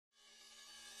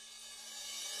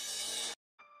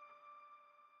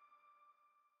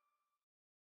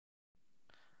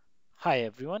Hi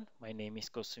everyone, my name is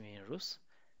Kosumin Rus,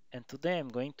 and today I'm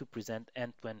going to present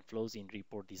end-to-end flows in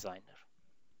Report Designer.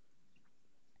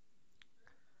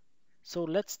 So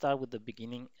let's start with the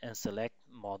beginning and select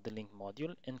Modeling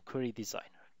module and Query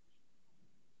Designer.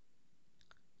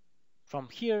 From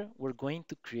here, we're going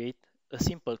to create a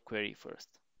simple query first.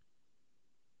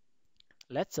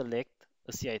 Let's select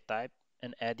a CI type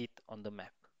and add it on the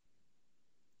map.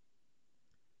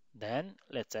 Then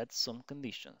let's add some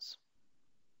conditions.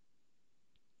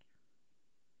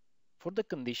 For the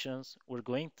conditions, we're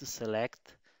going to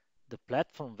select the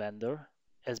platform vendor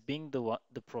as being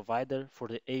the provider for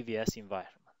the AVS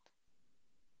environment.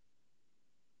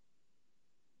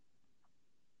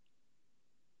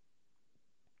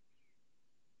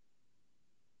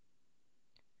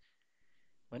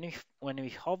 When we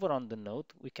hover on the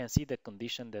node, we can see the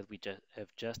condition that we have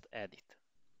just added.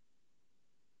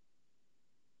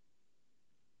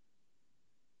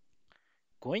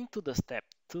 Going to the step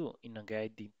 2 in a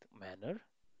guided manner,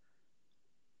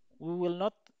 we will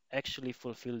not actually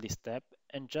fulfill this step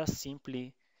and just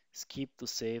simply skip to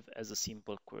save as a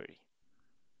simple query.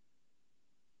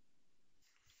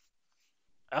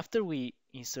 After we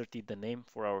inserted the name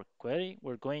for our query,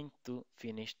 we're going to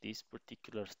finish this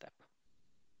particular step.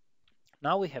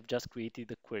 Now we have just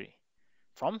created a query.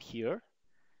 From here,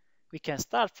 we can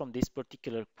start from this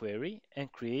particular query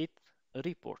and create a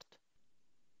report.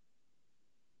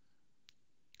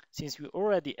 Since we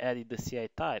already added the CI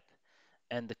type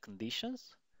and the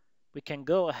conditions, we can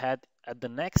go ahead at the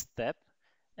next step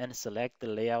and select the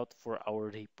layout for our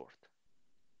report.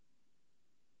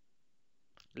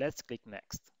 Let's click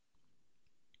Next.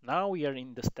 Now we are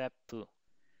in the step 2.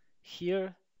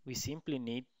 Here, we simply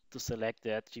need to select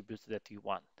the attributes that we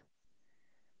want.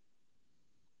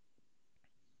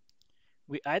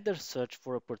 We either search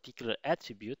for a particular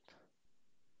attribute,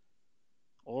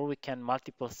 or we can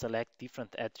multiple select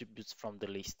different attributes from the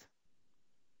list.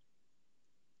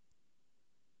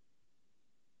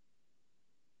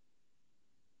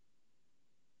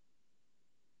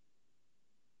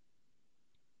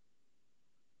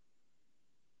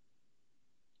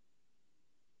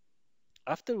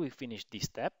 After we finish this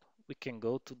step, we can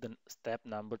go to the step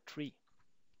number 3.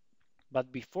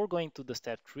 But before going to the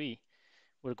step 3,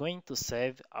 we're going to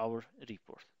save our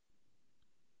report.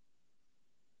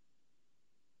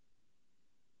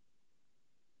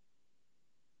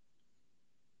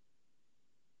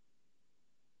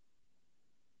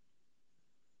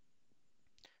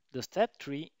 The step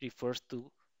 3 refers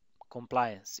to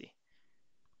compliancy.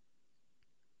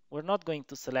 We're not going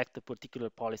to select a particular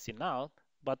policy now,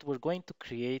 but we're going to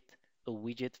create a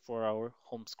widget for our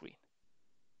home screen.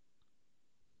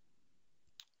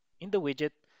 In the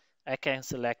widget, I can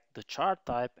select the chart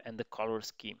type and the color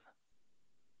scheme.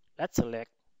 Let's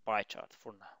select pie chart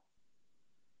for now.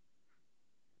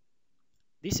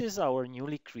 This is our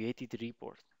newly created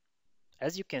report.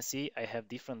 As you can see, I have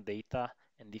different data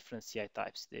and different CI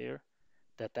types there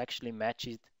that actually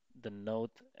matches the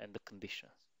node and the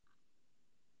conditions.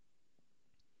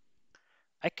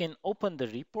 I can open the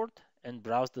report and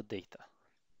browse the data.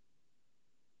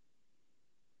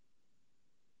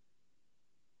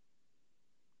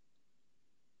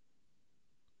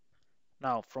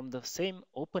 Now, from the same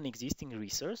open existing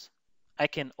resource, I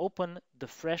can open the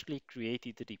freshly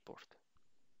created report.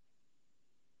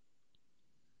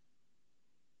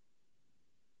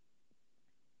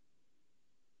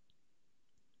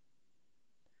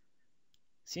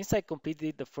 Since I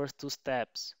completed the first 2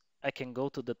 steps, I can go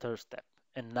to the 3rd step.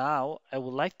 And now I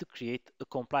would like to create a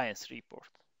compliance report.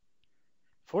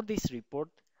 For this report,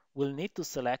 we'll need to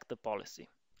select a policy.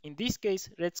 In this case,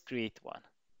 let's create one.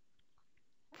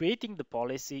 Creating the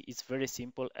policy is very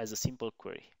simple as a simple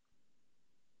query.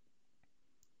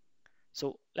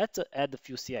 So let's add a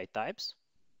few CI types.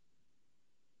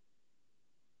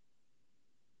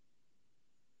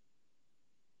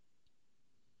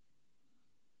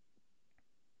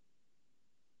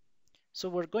 So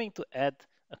we're going to add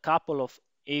a couple of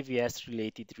AVS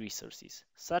related resources,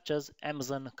 such as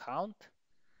Amazon account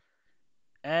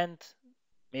and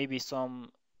maybe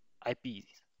some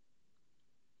IPs.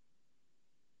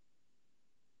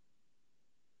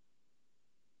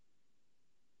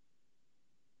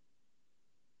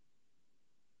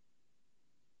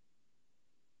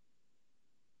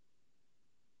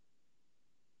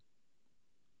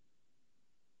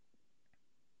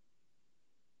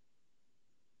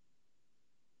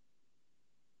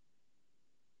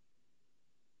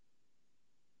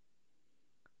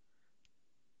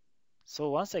 So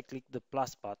once I click the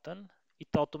plus button, it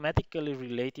automatically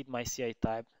related my CI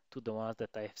type to the ones that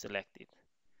I have selected.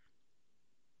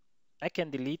 I can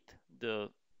delete the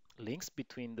links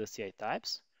between the CI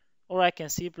types, or I can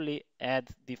simply add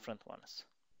different ones.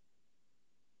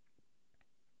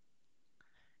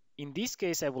 In this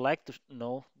case, I would like to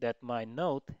know that my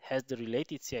node has the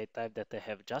related CI type that I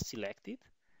have just selected,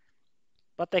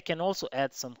 but I can also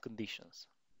add some conditions.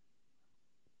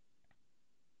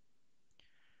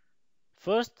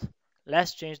 First,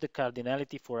 let's change the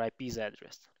cardinality for IP's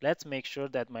address. Let's make sure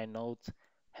that my node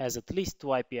has at least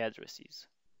 2 IP addresses.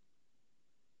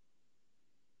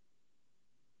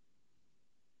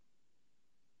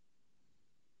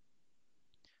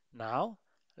 Now,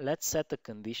 let's set a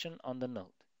condition on the node.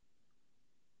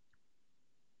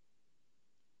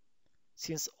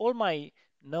 Since all my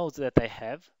nodes that I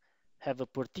have a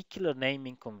particular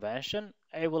naming convention,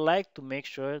 I would like to make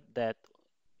sure that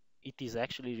it is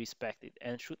actually respected,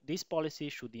 and this policy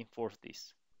should enforce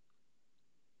this.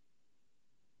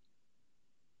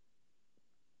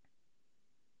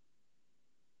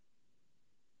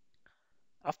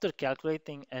 After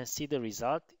calculating and see the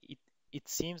result, it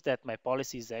seems that my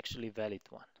policy is actually a valid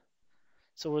one.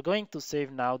 So we're going to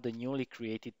save now the newly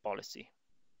created policy.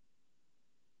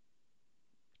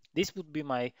 This would be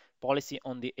my policy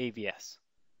on the AVS.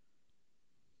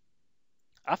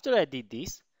 After I did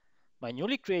this, my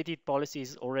newly created policy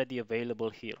is already available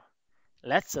here.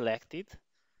 Let's select it,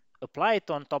 apply it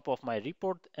on top of my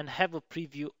report, and have a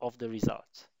preview of the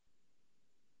results.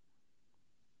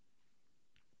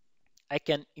 I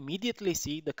can immediately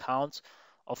see the counts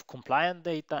of compliant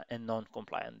data and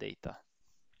non-compliant data.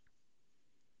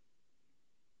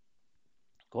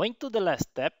 Going to the last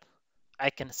step, I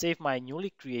can save my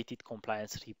newly created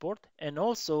compliance report and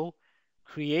also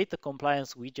create a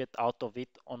compliance widget out of it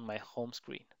on my home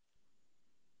screen.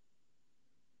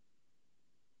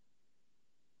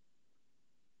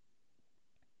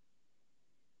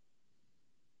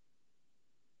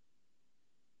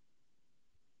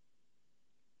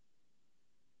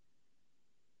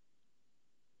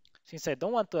 Since I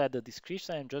don't want to add a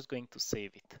description, I'm just going to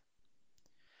save it.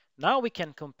 Now we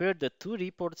can compare the two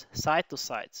reports side to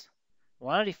side.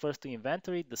 One refers to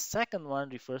inventory, the second one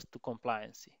refers to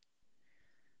compliancy.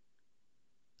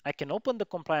 I can open the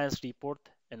compliance report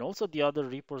and also the other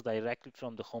reports directly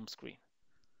from the home screen.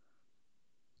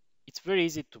 It's very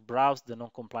easy to browse the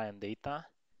non-compliant data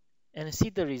and see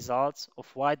the results of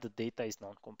why the data is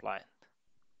non-compliant.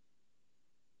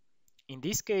 In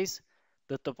this case,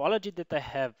 the topology that I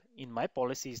have in my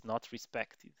policy is not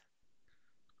respected.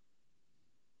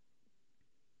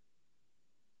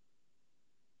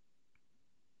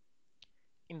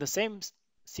 In the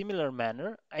similar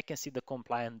manner, I can see the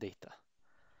compliant data.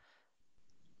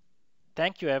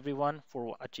 Thank you everyone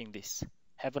for watching this.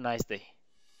 Have a nice day.